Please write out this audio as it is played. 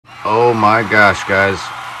Oh my gosh, guys,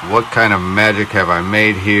 what kind of magic have I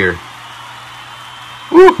made here?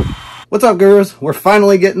 Woo! What's up, gurus? We're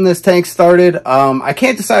finally getting this tank started. I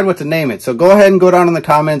can't decide what to name it, so go ahead and go down in the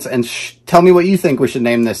comments and tell me what you think we should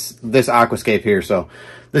name this aquascape here. So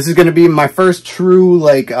this is going to be my first true,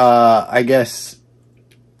 like, I guess,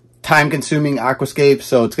 time-consuming aquascape,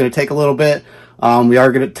 so it's going to take a little bit.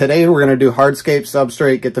 Today we're gonna do hardscape,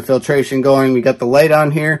 substrate, get the filtration going. We got the light on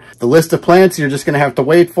here. The list of plants you're just gonna have to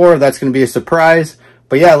wait for. That's gonna be a surprise.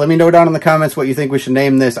 But yeah, let me know down in the comments what you think we should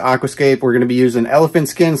name this aquascape. We're gonna be using elephant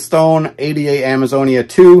skin stone, 88 Amazonia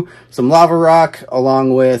 2, some lava rock,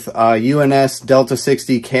 along with UNS Delta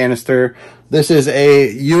 60 canister. This is a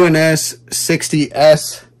UNS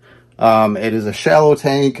 60S. It is a shallow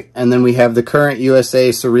tank, and then we have the current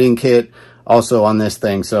USA Serene kit also on this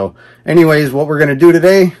thing. So anyways, what we're going to do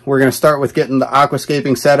today, we're going to start with getting the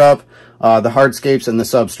aquascaping set up, the hardscapes and the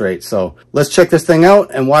substrate. So let's check this thing out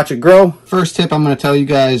and watch it grow. First tip I'm going to tell you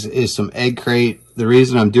guys is some egg crate. The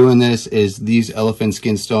reason I'm doing this is these elephant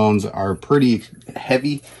skin stones are pretty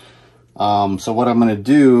heavy. So what I'm going to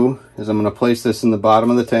do is I'm going to place this in the bottom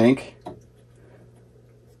of the tank.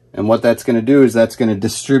 And what that's going to do is that's going to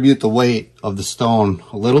distribute the weight of the stone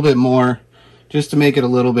a little bit more, just to make it a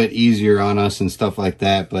little bit easier on us and stuff like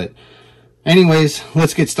that. But anyways,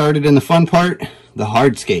 let's get started in the fun part, the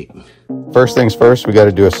hardscape. First things first, we got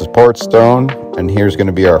to do a support stone, and here's going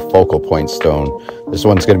to be our focal point stone. This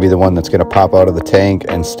one's going to be the one that's going to pop out of the tank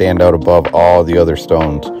and stand out above all the other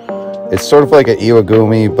stones. It's sort of like an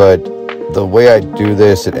Iwagumi, but the way I do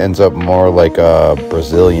this, it ends up more like a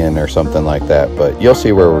Brazilian or something like that. But you'll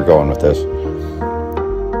see where we're going with this.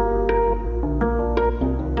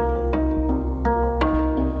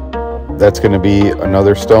 That's going to be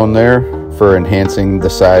another stone there for enhancing the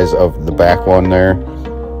size of the back one there.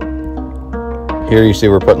 Here you see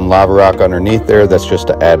we're putting lava rock underneath there. That's just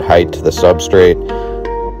to add height to the substrate,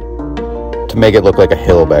 to make it look like a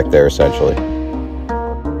hill back there essentially.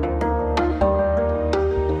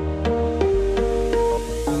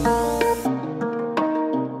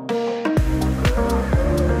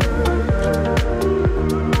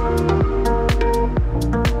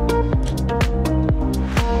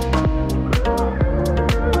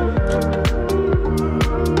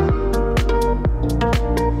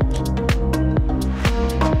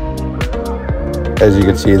 As you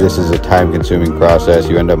can see, this is a time-consuming process.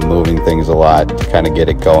 You end up moving things a lot to kind of get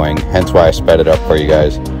it going, hence why I sped it up for you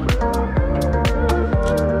guys.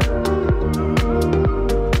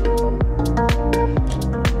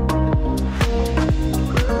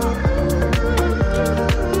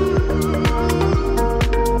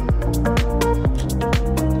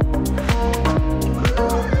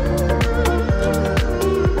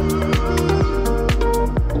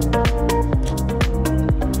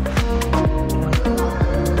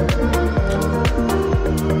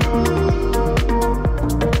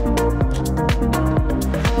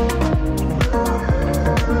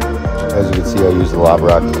 As you can see, I use the lava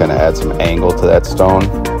rock to kind of add some angle to that stone.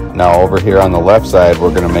 Now over here on the left side,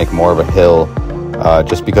 we're going to make more of a hill.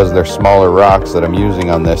 Just because they're smaller rocks that I'm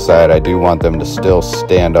using on this side, I do want them to still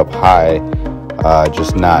stand up high,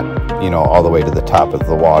 just not, you know, all the way to the top of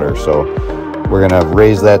the water. So we're going to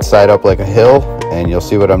raise that side up like a hill, and you'll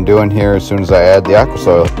see what I'm doing here as soon as I add the aqua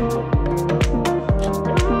soil.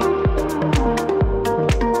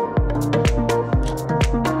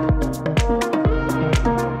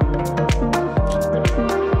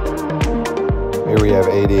 Here we have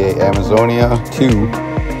 88 Amazonia 2.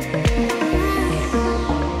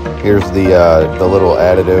 Here's the little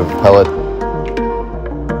additive pellet.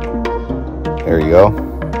 There you go.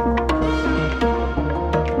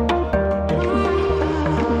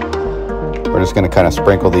 We're just going to kind of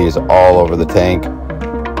sprinkle these all over the tank,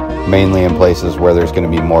 mainly in places where there's going to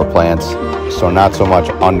be more plants. So not so much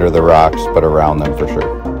under the rocks, but around them for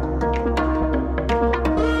sure.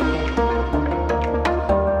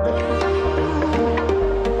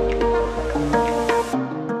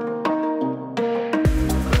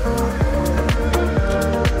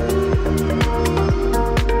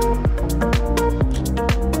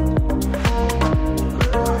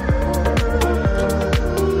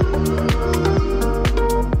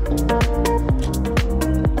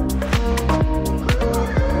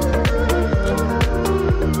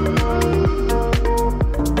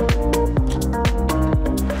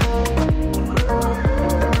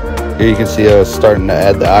 Here you can see us starting to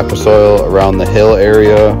add the aqua soil around the hill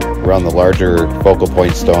area, around the larger focal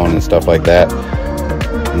point stone and stuff like that.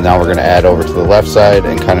 And now we're going to add over to the left side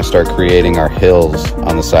and kind of start creating our hills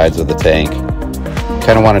on the sides of the tank.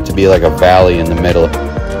 Kind of want it to be like a valley in the middle.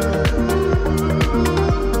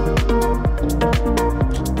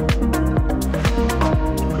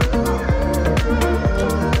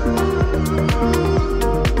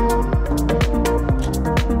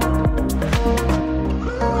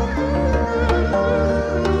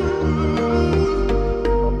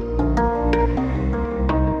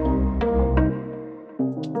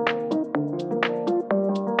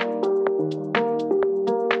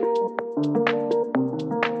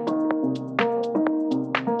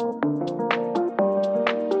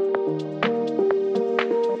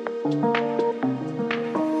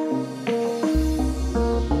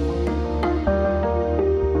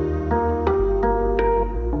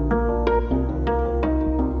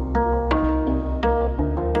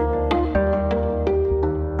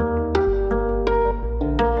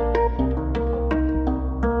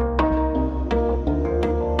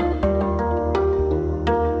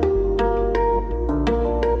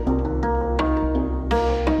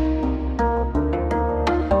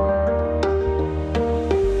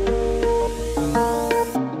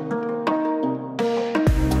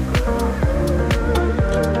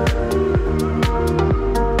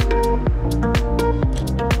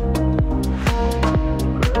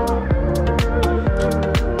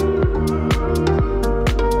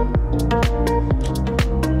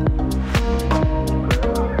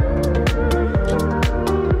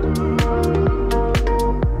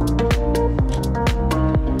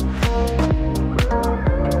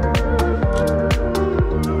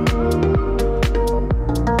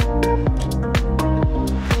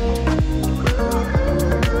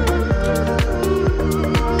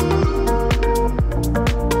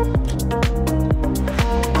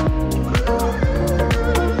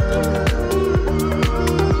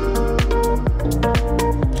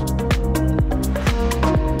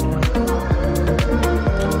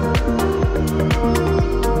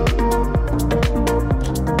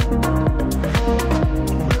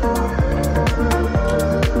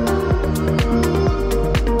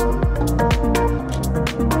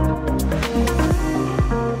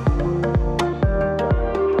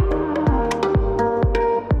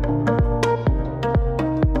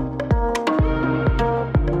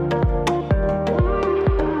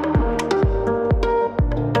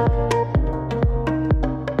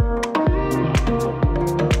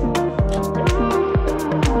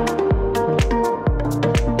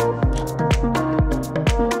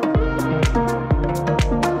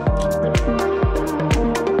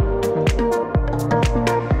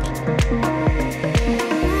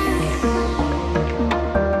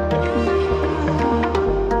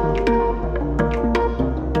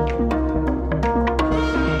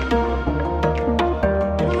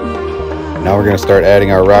 Now we're going to start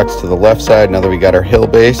adding our rocks to the left side now that we got our hill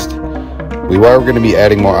based. We are going to be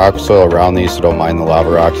adding more aqua soil around these, so don't mind the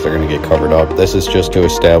lava rocks, they're going to get covered up. This is just to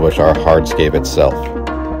establish our hardscape itself.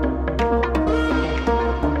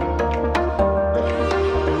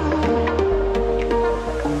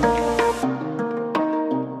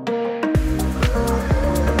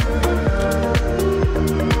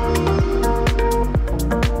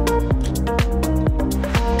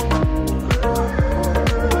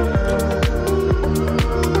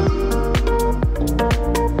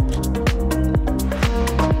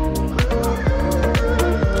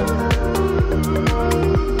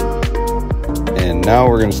 Now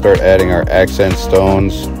we're going to start adding our accent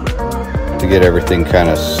stones to get everything kind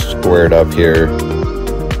of squared up here,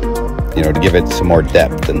 you know, to give it some more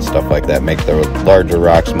depth and stuff like that, make the larger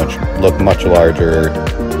rocks look much larger.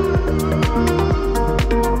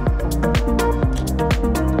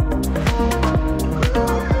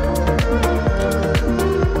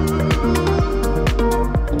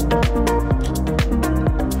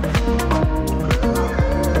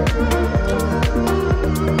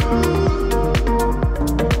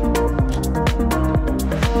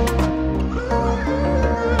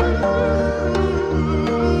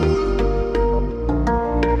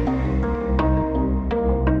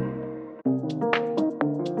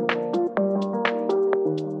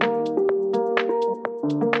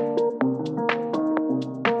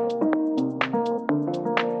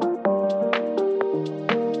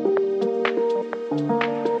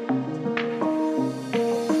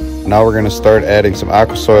 Now we're going to start adding some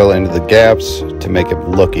aqua soil into the gaps to make it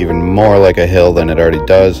look even more like a hill than it already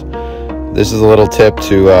does. This is a little tip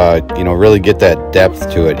to, you know, really get that depth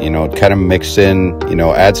to it, you know, kind of mix in, you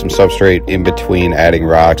know, add some substrate in between adding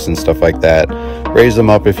rocks and stuff like that. Raise them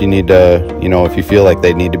up if you need to, you know, if you feel like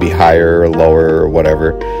they need to be higher or lower or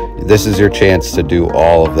whatever. This is your chance to do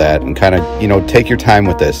all of that and kind of, you know, take your time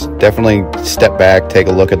with this. Definitely step back, take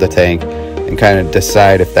a look at the tank, and kind of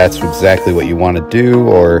decide if that's exactly what you want to do,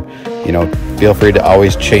 or, you know, feel free to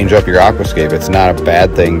always change up your aquascape. It's not a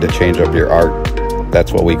bad thing to change up your art.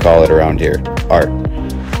 That's what we call it around here, art.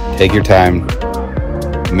 Take your time,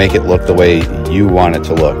 make it look the way you want it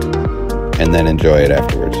to look, and then enjoy it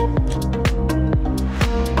afterwards.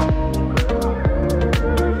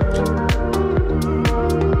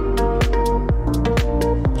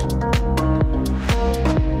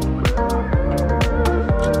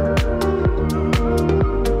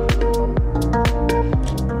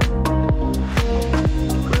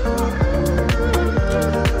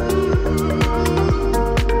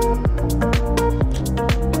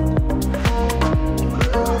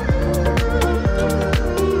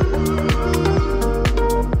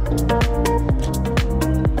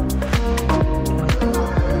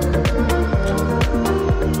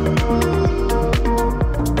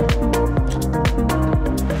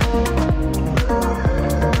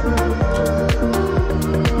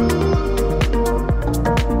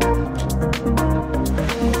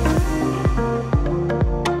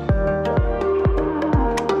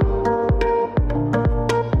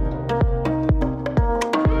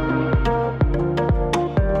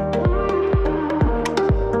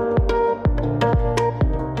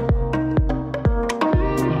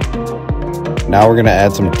 Now we're going to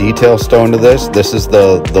add some detail stone to this. This is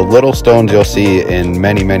the little stones you'll see in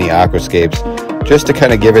many aquascapes, just to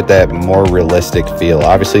kind of give it that more realistic feel.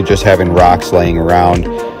 Obviously, just having rocks laying around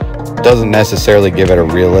doesn't necessarily give it a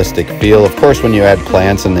realistic feel. Of course, when you add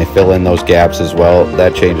plants and they fill in those gaps as well,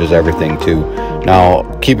 that changes everything too. Now,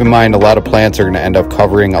 keep in mind, a lot of plants are going to end up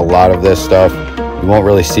covering a lot of this stuff. You won't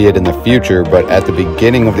really see it in the future, but at the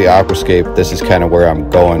beginning of the aquascape, this is kind of where I'm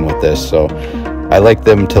going with this. So I like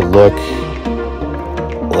them to look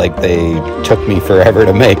like they took me forever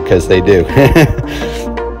to make, because they do.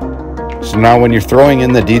 So now when you're throwing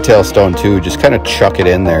in the detail stone too, just kind of chuck it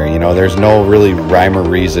in there. You know, there's no really rhyme or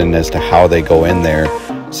reason as to how they go in there.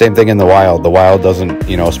 Same thing in the wild. The wild doesn't,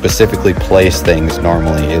 you know, specifically place things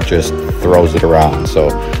normally. It just throws it around. So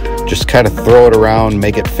just kind of throw it around,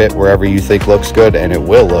 make it fit wherever you think looks good, and it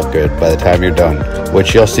will look good by the time you're done,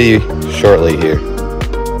 which you'll see shortly here.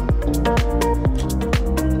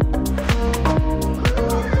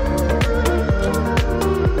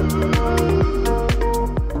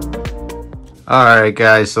 Alright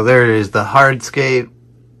guys, so there it is, the hardscape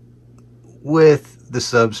with the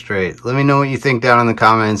substrate. Let me know what you think down in the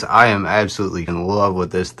comments. I am absolutely in love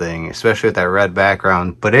with this thing, especially with that red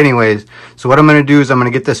background. But anyways, so what I'm going to do is I'm going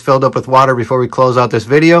to get this filled up with water before we close out this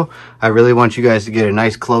video. I really want you guys to get a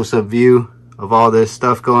nice close-up view of all this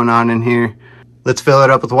stuff going on in here. let's fill it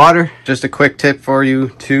up with water. Just a quick tip for you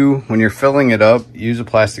too, when you're filling it up, use a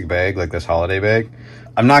plastic bag like this holiday bag.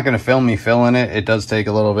 I'm not going to film me filling it. It does take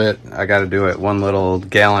a little bit. I got to do it one little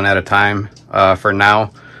gallon at a time for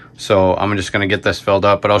now. So I'm just going to get this filled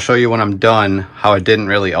up, but I'll show you when I'm done how I didn't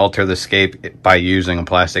really alter the scape by using a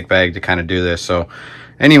plastic bag to kind of do this. So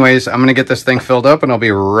anyways, I'm going to get this thing filled up and I'll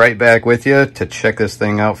be right back with you to check this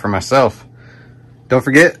thing out for myself. Don't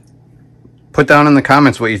forget, put down in the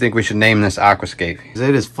comments what you think we should name this aquascape.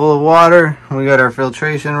 It is full of water. We got our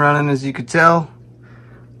filtration running, as you could tell.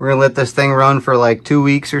 We're gonna let this thing run for like 2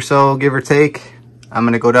 weeks or so, give or take. I'm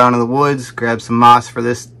gonna go down in the woods, grab some moss for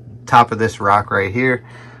this top of this rock right here.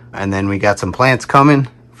 And then we got some plants coming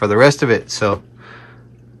for the rest of it. So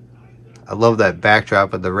I love that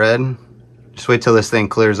backdrop of the red. Just wait till this thing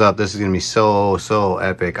clears up. This is gonna be so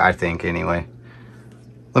epic, I think, anyway.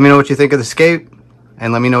 Let me know what you think of the scape,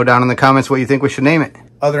 and let me know down in the comments what you think we should name it.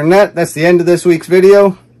 Other than that, that's the end of this week's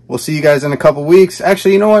video. We'll see you guys in a couple weeks.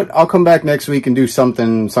 Actually, you know what? I'll come back next week and do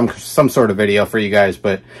something, some sort of video for you guys,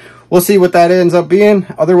 but we'll see what that ends up being.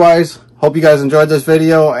 Otherwise, hope you guys enjoyed this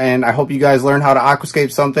video, and I hope you guys learn how to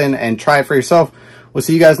aquascape something and try it for yourself. We'll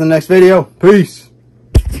see you guys in the next video. Peace.